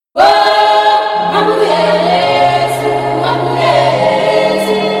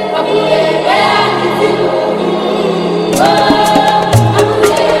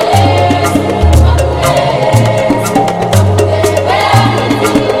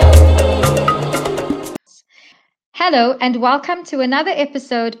Hello, and welcome to another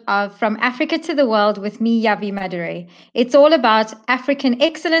episode of From Africa to the World with me, Yavi Madure. It's all about African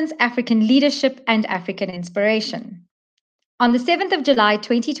excellence, African leadership, and African inspiration. On the 7th of July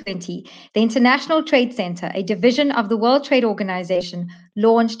 2020, the International Trade Center, a division of the World Trade Organization,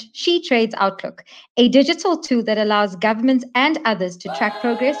 launched She Trades Outlook, a digital tool that allows governments and others to track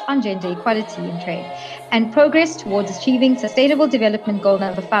progress on gender equality in trade and progress towards achieving Sustainable Development Goal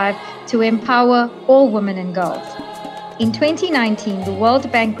number 5 to empower all women and girls. In 2019, the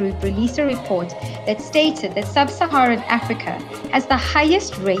World Bank Group released a report that stated that sub-Saharan Africa has the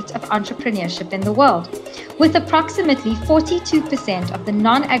highest rate of entrepreneurship in the world, with approximately 42% of the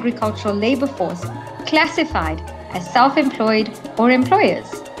non-agricultural labor force classified as self-employed or employers.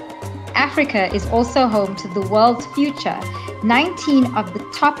 Africa is also home to the world's future. 19 of the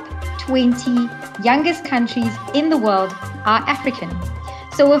top 20 youngest countries in the world are African.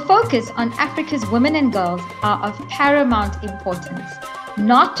 So a focus on Africa's women and girls are of paramount importance,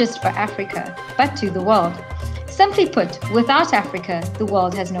 not just for Africa, but to the world. Simply put, without Africa, the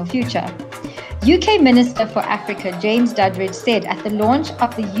world has no future. UK Minister for Africa, James Duddridge, said at the launch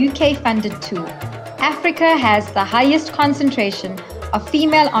of the UK-funded tool, Africa has the highest concentration of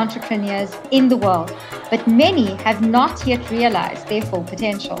female entrepreneurs in the world, but many have not yet realized their full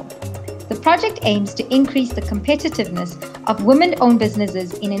potential. The project aims to increase the competitiveness of women-owned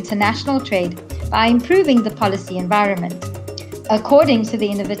businesses in international trade by improving the policy environment. According to the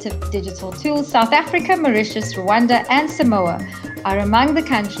innovative digital tool, South Africa, Mauritius, Rwanda, and Samoa are among the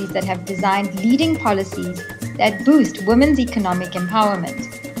countries that have designed leading policies that boost women's economic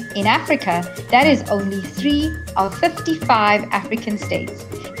empowerment. In Africa, that is only 3 of 55 African states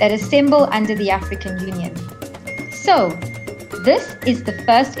that assemble under the African Union. So, this is the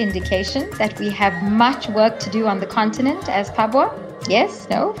first indication that we have much work to do on the continent as Pabwa. Yes?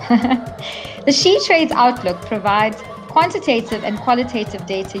 No? The She Trades Outlook provides quantitative and qualitative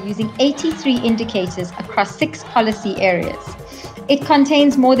data using 83 indicators across 6 policy areas. It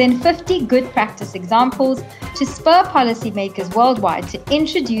contains more than 50 good practice examples to spur policymakers worldwide to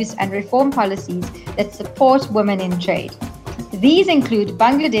introduce and reform policies that support women in trade. These include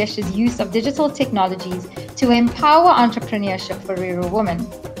Bangladesh's use of digital technologies to empower entrepreneurship for rural women,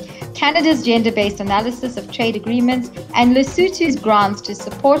 Canada's gender-based analysis of trade agreements, and Lesotho's grants to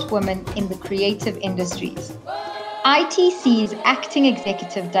support women in the creative industries. ITC's acting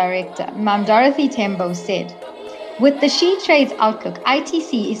executive director, Mam Dorothy Tembo, said, "With the She Trades Outlook,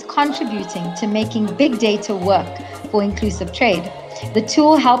 ITC is contributing to making big data work for inclusive trade. The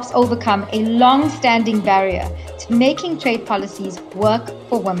tool helps overcome a long-standing barrier to making trade policies work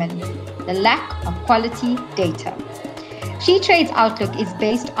for women, the lack of quality data." She Trades Outlook is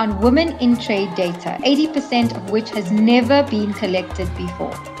based on women in trade data, 80% of which has never been collected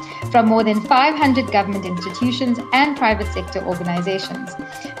before, from more than 500 government institutions and private sector organizations.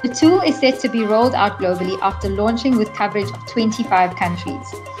 The tool is set to be rolled out globally after launching with coverage of 25 countries.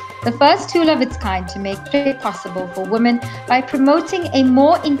 The first tool of its kind to make trade possible for women by promoting a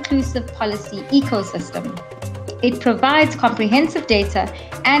more inclusive policy ecosystem. It provides comprehensive data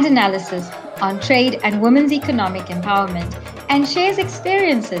and analysis on trade and women's economic empowerment and shares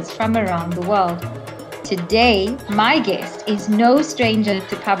experiences from around the world. Today, my guest is no stranger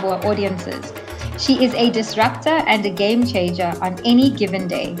to Pabwa audiences. She is a disruptor and a game changer on any given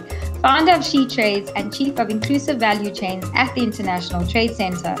day. Founder of She Trades and Chief of Inclusive Value Chains at the International Trade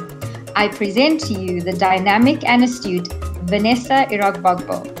Center, I present to you the dynamic and astute Vanessa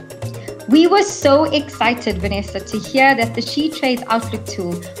Iragbogbo. We were so excited, Vanessa, to hear that the She Trades Outlook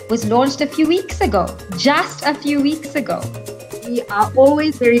tool was launched a few weeks ago, just a few weeks ago. We are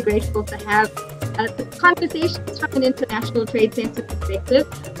always very grateful to have conversations from an International Trade Center perspective,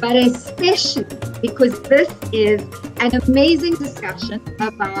 but especially because this is an amazing discussion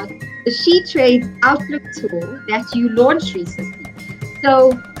about the She Trades Outlook tool that you launched recently.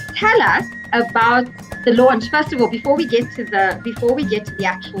 So tell us about the launch. First of all, before we get to the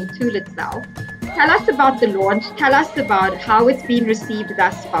actual tool itself, tell us about the launch. Tell us about how it's been received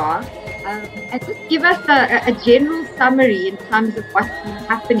thus far, and just give us a general summary in terms of what's been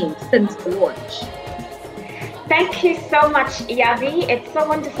happening since the launch. Thank you so much, Yavi. It's so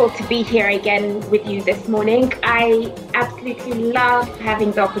wonderful to be here again with you this morning. I absolutely love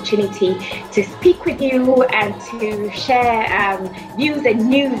having the opportunity to speak with you and to share views and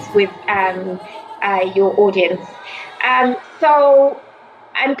news with your audience. So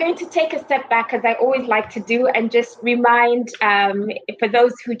I'm going to take a step back, as I always like to do, and just remind, for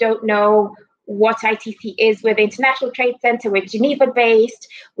those who don't know, what ITC is. We're the International Trade Center. We're Geneva-based.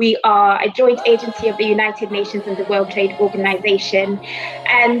 We are a joint agency of the United Nations and the World Trade Organization.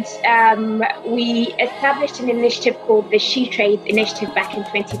 And we established an initiative called the She Trades Initiative back in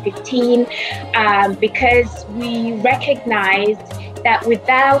 2015 because we recognized that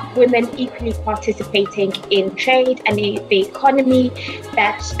without women equally participating in trade and the economy,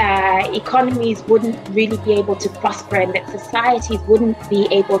 that economies wouldn't really be able to prosper and that societies wouldn't be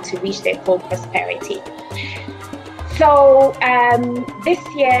able to reach their full prosperity. So this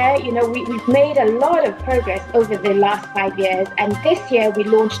year, we've made a lot of progress over the last 5 years. And this year we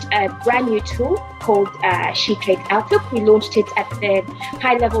launched a brand new tool called She Trades Outlook. We launched it at the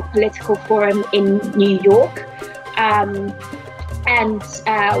High Level Political Forum in New York. And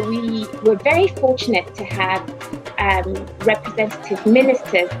we were very fortunate to have representative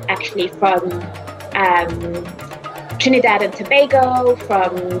ministers actually from Trinidad and Tobago,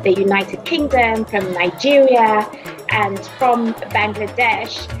 from the United Kingdom, from Nigeria, and from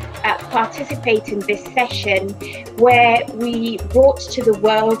Bangladesh participate in this session where we brought to the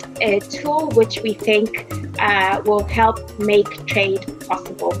world a tool which we think will help make trade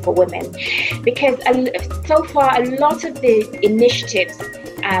possible for women. Because so far, a lot of the initiatives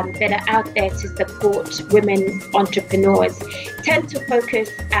that are out there to support women entrepreneurs tend to focus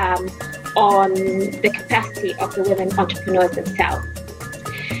on the capacity of the women entrepreneurs themselves.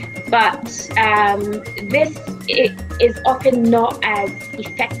 But this is often not as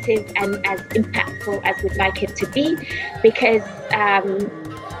effective and as impactful as we'd like it to be, because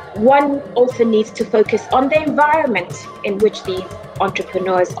one also needs to focus on the environment in which these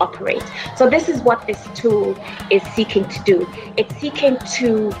entrepreneurs operate. So this is what this tool is seeking to do. It's seeking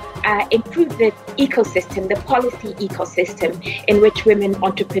to improve the ecosystem, the policy ecosystem in which women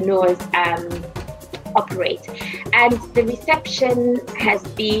entrepreneurs operate. And the reception has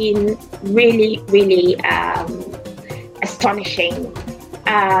been really, really astonishing.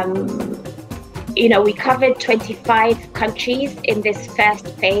 We covered 25 countries in this first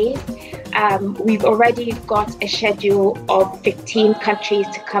phase. We've already got a schedule of 15 countries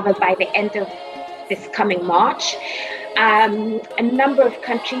to cover by the end of this coming March. A number of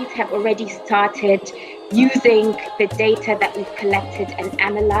countries have already started using the data that we've collected and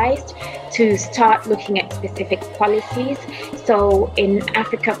analyzed to start looking at specific policies. So in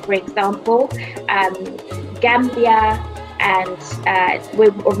Africa, for example, Gambia, and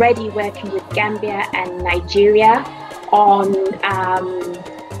we're already working with Gambia and Nigeria on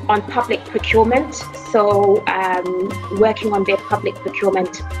public procurement. So working on their public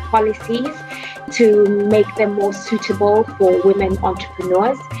procurement policies to make them more suitable for women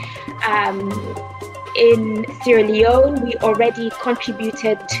entrepreneurs. In Sierra Leone, we already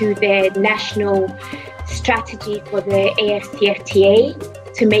contributed to the national strategy for the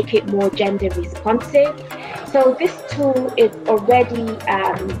AFCFTA to make it more gender responsive. So this tool is already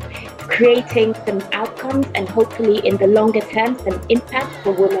creating some outcomes and hopefully in the longer term, some impact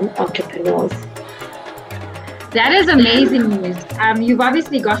for women entrepreneurs. That is amazing news. You've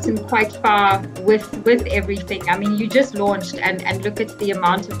obviously gotten quite far with everything. I mean, you just launched and look at the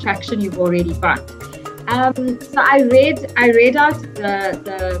amount of traction you've already got. So I read out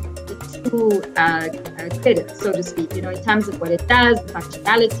the tool credit, so to speak, in terms of what it does, the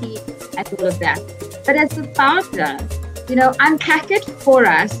functionality, and all of that. But as the founder, unpack it for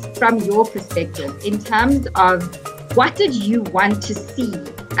us from your perspective in terms of what did you want to see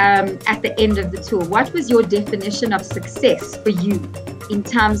at the end of the tool? What was your definition of success for you in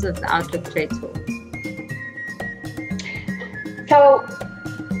terms of the Outlook Trade tool? So,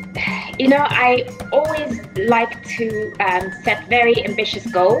 I always like to set very ambitious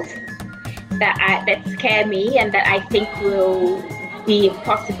goals that scare me and that I think will be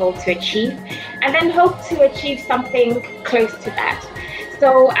possible to achieve, and then hope to achieve something close to that.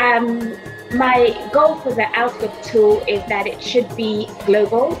 So my goal for the Outlook tool is that it should be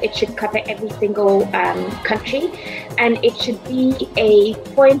global. It should cover every single country, and it should be a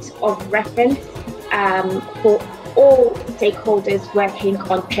point of reference for all stakeholders working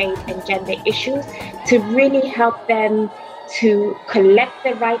on trade and gender issues, to really help them to collect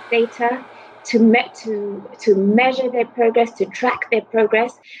the right data, to measure their progress, to track their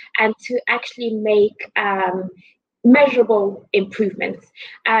progress, and to actually make measurable improvements.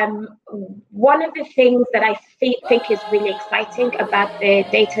 One of the things that I think is really exciting about the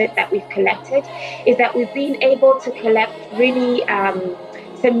data that we've collected is that we've been able to collect really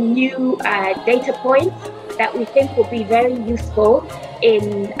some new data points that we think will be very useful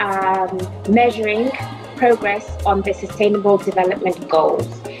in measuring progress on the Sustainable Development Goals.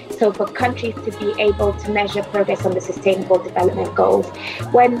 so for countries to be able to measure progress on the Sustainable Development Goals.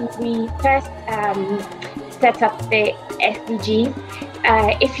 When we first set up the SDGs,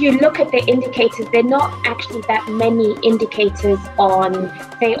 if you look at the indicators, there are not actually that many indicators on,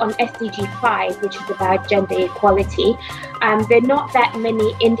 say, on SDG 5, which is about gender equality. There are not that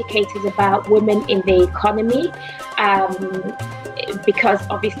many indicators about women in the economy, because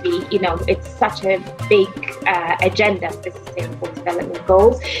obviously, you know, it's such a big agenda for Sustainable Development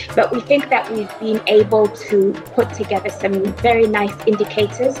Goals. But we think that we've been able to put together some very nice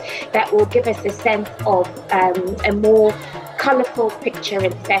indicators that will give us a sense of a more colourful picture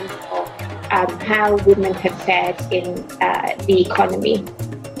and sense of how women have fared in the economy.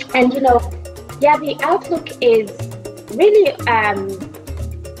 And, you know, yeah, the outlook is really,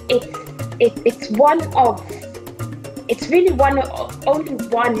 it's really only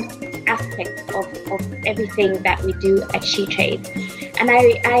one aspect of everything that we do at SheTrades. And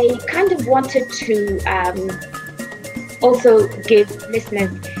I kind of wanted to also give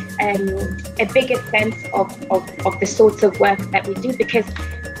listeners a bigger sense of the sorts of work that we do, because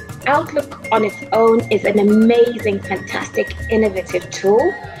Outlook on its own is an amazing, fantastic, innovative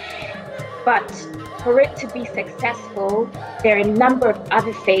tool. But for it to be successful, there are a number of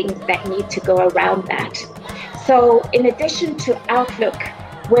other things that need to go around that. So in addition to Outlook,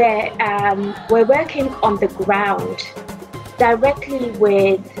 we're working on the ground directly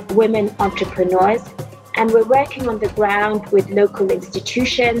with women entrepreneurs, and we're working on the ground with local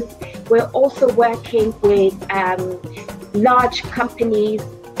institutions. We're also working with large companies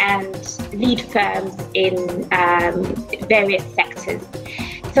and lead firms in various sectors.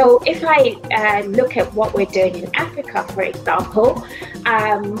 So if I look at what we're doing in Africa, for example,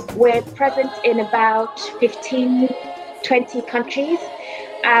 we're present in about 15, 20 countries.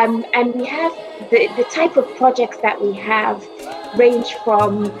 And we have the type of projects that we have range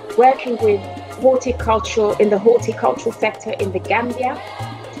from working with in the horticultural sector in the Gambia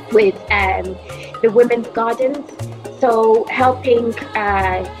with the women's gardens. So helping,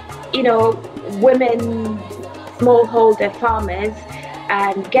 women, smallholder farmers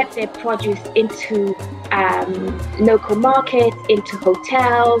get their produce into local markets, into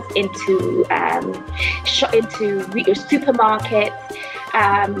hotels, into supermarkets.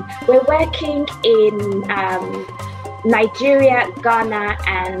 We're working in Nigeria, Ghana,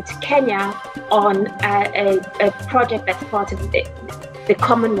 and Kenya on a project that's part of the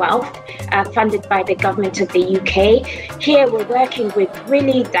Commonwealth, funded by the government of the UK. Here we're working with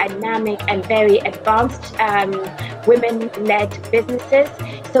really dynamic and very advanced women-led businesses.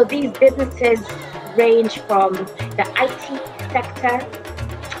 So these businesses range from the IT sector,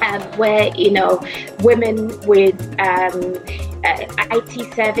 where, you know, women with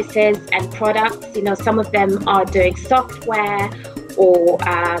IT services and products, you know, some of them are doing software or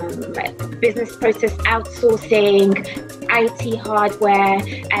business process outsourcing, IT hardware,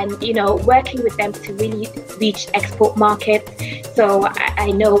 and, you know, working with them to really reach export markets. So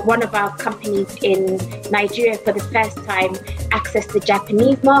I know one of our companies in Nigeria for the first time accessed the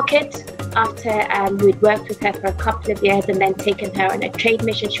Japanese market after we'd worked with her for a couple of years and then taken her on a trade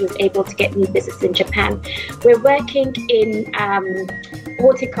mission. She was able to get new business in Japan. We're working in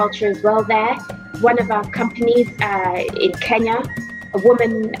horticulture as well there. One of our companies in Kenya, a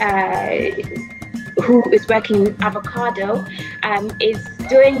woman who is working in avocado, is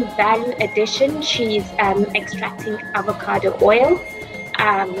doing value addition. She's extracting avocado oil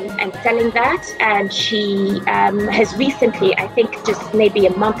and selling that. And she has recently, I think just maybe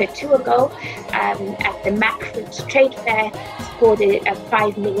a month or two ago, at the Mac Fruits Trade Fair, scored a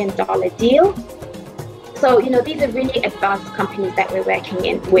 $5 million deal. So, you know, these are really advanced companies that we're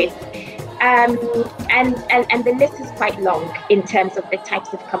working with. And the list is quite long in terms of the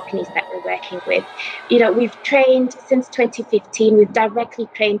types of companies that we're working with. You know, we've trained, since 2015, we've directly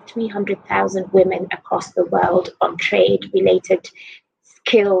trained 300,000 women across the world on trade-related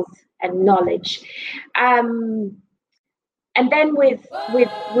skills and knowledge. And then with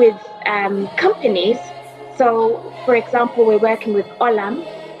companies, so for example, we're working with Olam,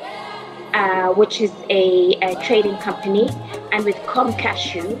 which is a trading company, and with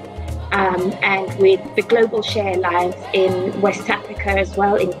Comcashew, and with the Global Share Alliance in West Africa as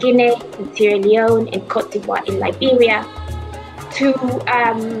well, in Guinea, in Sierra Leone, in Cote d'Ivoire, in Liberia, to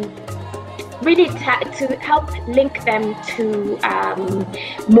really to help link them to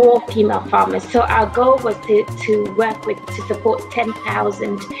more female farmers. So our goal was to work to support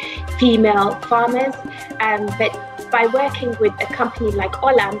 10,000 female farmers, but by working with a company like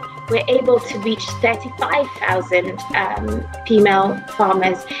Olam, we're able to reach 35,000 female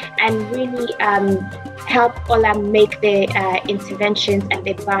farmers and really help Ola make their interventions and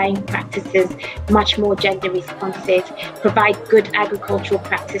their buying practices much more gender responsive, provide good agricultural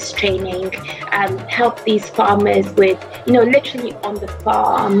practice training, help these farmers with, literally on the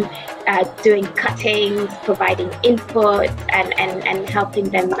farm, doing cuttings, providing input, and helping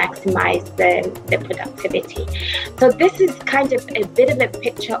them maximize the productivity. So this is kind of a bit of a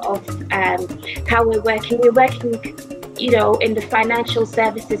picture of how we're working. We're working, in the financial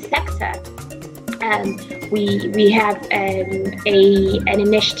services sector. We have an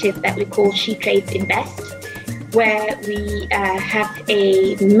initiative that we call She Trades Invest, where we have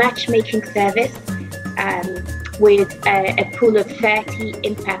a matchmaking service with a pool of 30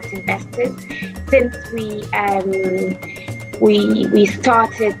 impact investors. Since we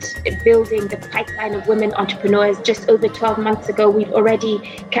started building the pipeline of women entrepreneurs just over 12 months ago, we've already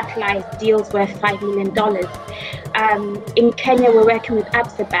capitalized deals worth $5 million. In Kenya, we're working with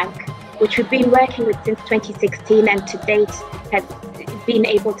Absa Bank, which we've been working with since 2016, and to date has been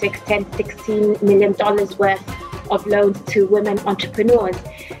able to extend $16 million worth of loans to women entrepreneurs.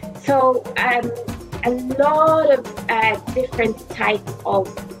 So a lot of different types of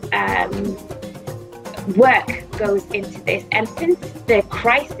work goes into this. And since the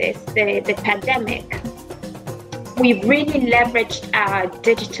crisis, the pandemic, we've really leveraged our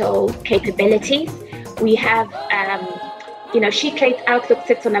digital capabilities. We have, She Trades Outlook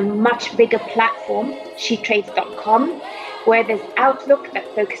sits on a much bigger platform, shetrades.com, where there's Outlook that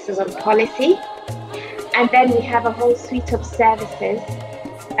focuses on policy. And then we have a whole suite of services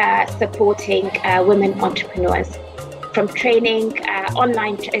supporting women entrepreneurs, from training,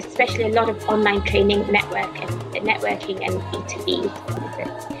 online, especially a lot of online training, networking and B2B,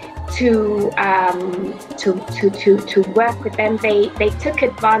 to work with them. They took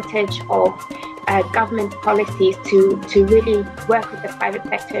advantage of government policies to really work with the private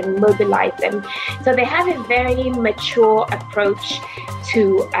sector and mobilize them. So they have a very mature approach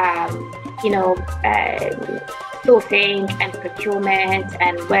to sourcing and procurement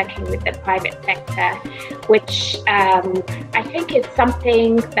and working with the private sector, which I think is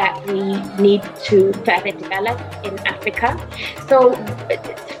something that we need to further develop in Africa. So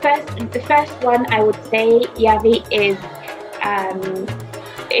the first one I would say, Yavi, is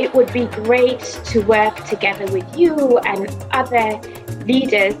it would be great to work together with you and other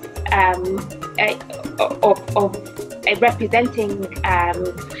leaders of representing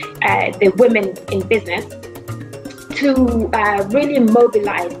the women in business to really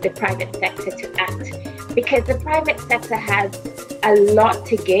mobilize the private sector to act, because the private sector has a lot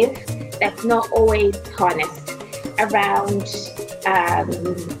to give that's not always harnessed around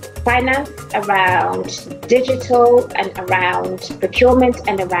finance, around digital, and around procurement,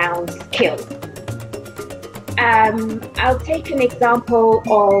 and around skills. I'll take an example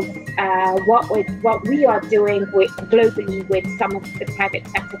of what we are doing globally with some of the private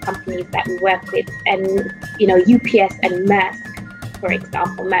sector companies that we work with, and UPS and Maersk, for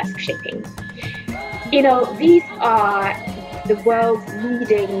example, Maersk Shipping. These are the world's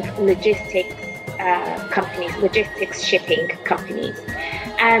leading logistics companies, logistics shipping companies.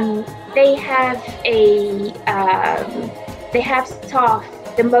 They have staff,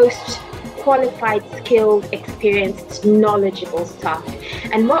 the most qualified, skilled, experienced, knowledgeable staff.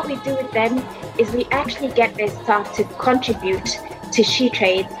 And what we do with them is we actually get their staff to contribute to She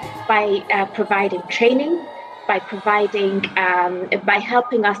Trades by providing training, by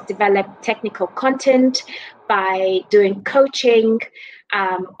helping us develop technical content, by doing coaching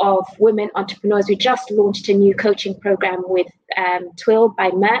of women entrepreneurs. We just launched a new coaching program with Twill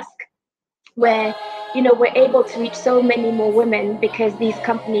by Maersk, where we're able to reach so many more women, because these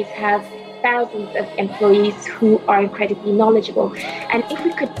companies have thousands of employees who are incredibly knowledgeable. And if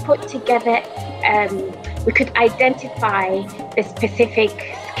we could put together, we could identify the specific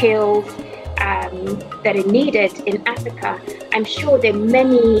skills that are needed in Africa. I'm sure there are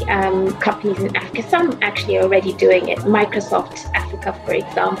many companies in Africa, some actually are already doing it. Microsoft Africa, for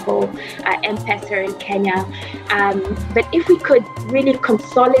example, M-Pesa in Kenya. But if we could really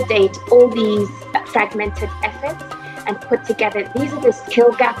consolidate all these fragmented efforts and put together, these are the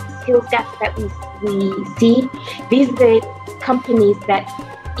skills gaps that we see. These are the companies that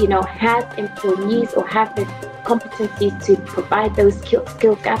have employees or have the competencies to provide those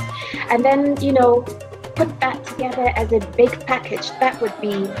skill gaps, and then put that together as a big package. That would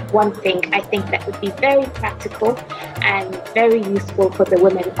be one thing I think that would be very practical and very useful for the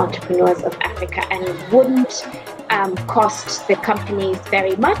women entrepreneurs of Africa, and wouldn't cost the companies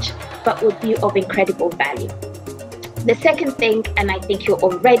very much, but would be of incredible value. The second thing, and I think you're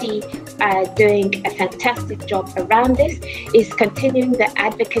already doing a fantastic job around this, is continuing the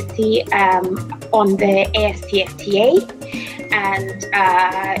advocacy on the AFCFTA, and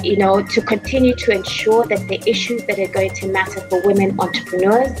to continue to ensure that the issues that are going to matter for women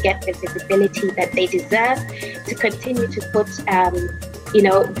entrepreneurs get the visibility that they deserve, to continue to put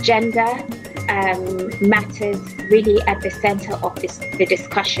gender matters really at the center of the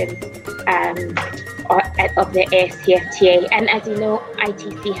discussion of the AFCFTA. And as you know,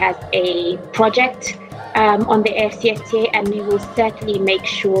 ITC has a project on the AFCFTA, and we will certainly make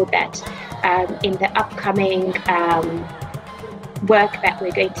sure that in the upcoming work that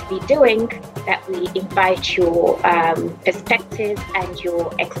we're going to be doing, that we invite your perspectives and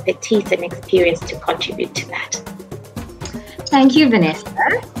your expertise and experience to contribute to that. Thank you, Vanessa.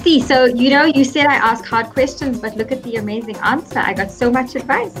 See, so you said I ask hard questions, but look at the amazing answer. I got so much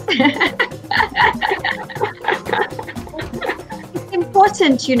advice. It's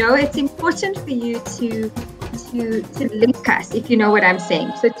important, it's important for you to link us, if you know what I'm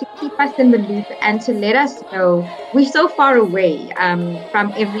saying. So to keep us in the loop and to let us know we're so far away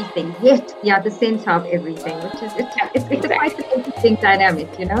from everything, yet we are the center of everything, which is it's quite an interesting dynamic,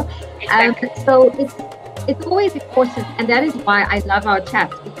 Exactly. So it's always important, and that is why I love our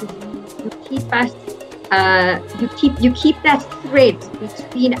chats, because you keep us, you keep that thread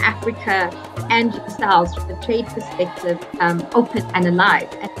between Africa and yourselves from a trade perspective open and alive,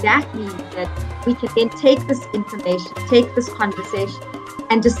 and that means that we can then take this information, take this conversation,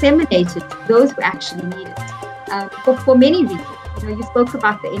 and disseminate it to those who actually need it. For many reasons. You spoke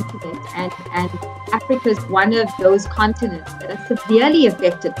about the internet, and Africa is one of those continents that are severely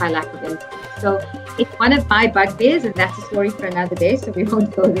affected by lack of internet. So it's one of my bugbears, and that's a story for another day, so we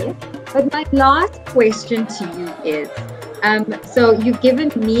won't go there. But my last question to you is, so you've given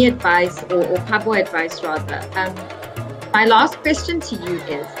me advice, or Pabo advice rather. My last question to you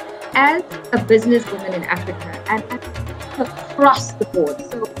is, as a businesswoman in Africa and across the board,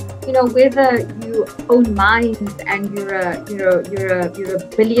 so whether you own mines and you're a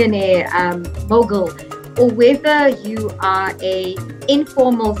billionaire mogul, or whether you are a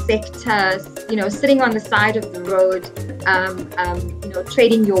informal sector, sitting on the side of the road,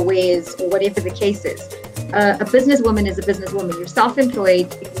 trading your wares, or whatever the case is. A businesswoman is a businesswoman. You're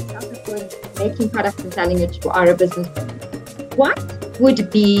self-employed. If you're self-employed, making products and selling it, you are a businesswoman. What would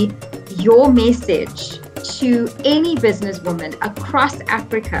be your message to any businesswoman across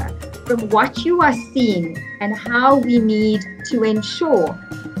Africa from what you are seeing, and how we need to ensure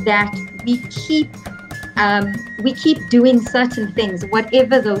that we keep doing certain things,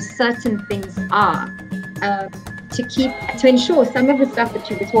 whatever those certain things are, to ensure some of the stuff that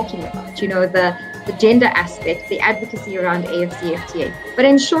you were talking about, the gender aspect, the advocacy around AFCFTA, but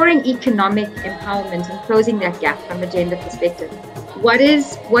ensuring economic empowerment and closing that gap from a gender perspective. What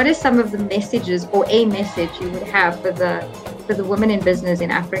is some of the messages, or a message you would have for the women in business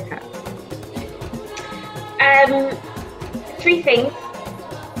in Africa? 3 things.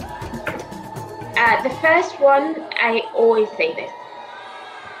 The first one, I always say this: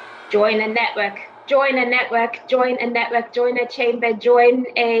 join a network, join a network, join a network, join a chamber, join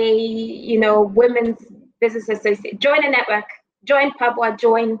a women's business association, join a network, join Pabwa,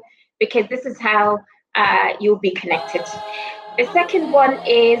 because this is how you'll be connected. The second one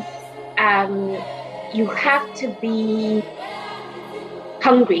is you have to be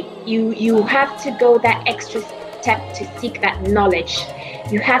hungry. You have to go that extra step to seek that knowledge.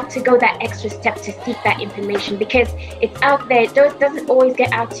 You have to go that extra step to seek that information, because it's out there. It doesn't always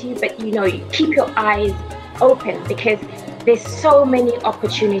get out to you, but you keep your eyes open, because there's so many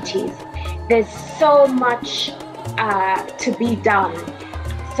opportunities. There's so much to be done.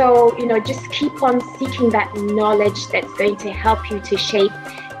 So, just keep on seeking that knowledge that's going to help you to shape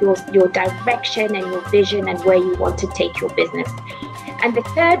your direction and your vision and where you want to take your business. And the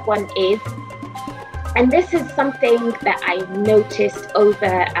third one is, and this is something that I've noticed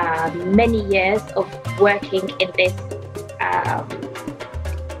over many years of working in this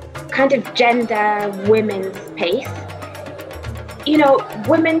kind of gender women's space.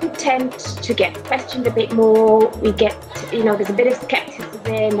 Women tend to get questioned a bit more. We get, there's a bit of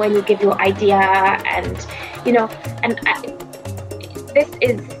skepticism when you give your idea, and this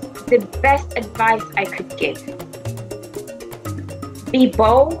is the best advice I could give. Be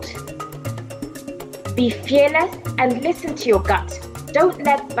bold, be fearless, and listen to your gut. Don't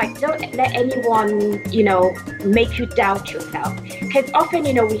let anyone, make you doubt yourself. Because often,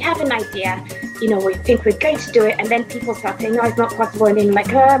 we have an idea, we think we're going to do it, and then people start saying, no, it's not possible, and then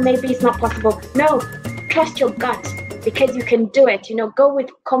maybe it's not possible. No, trust your gut, because you can do it. Go with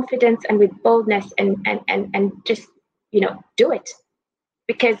confidence and with boldness, and just, do it.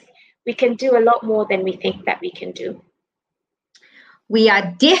 Because we can do a lot more than we think that we can do. We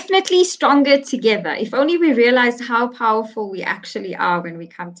are definitely stronger together. If only we realized how powerful we actually are when we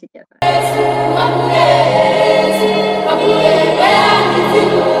come together.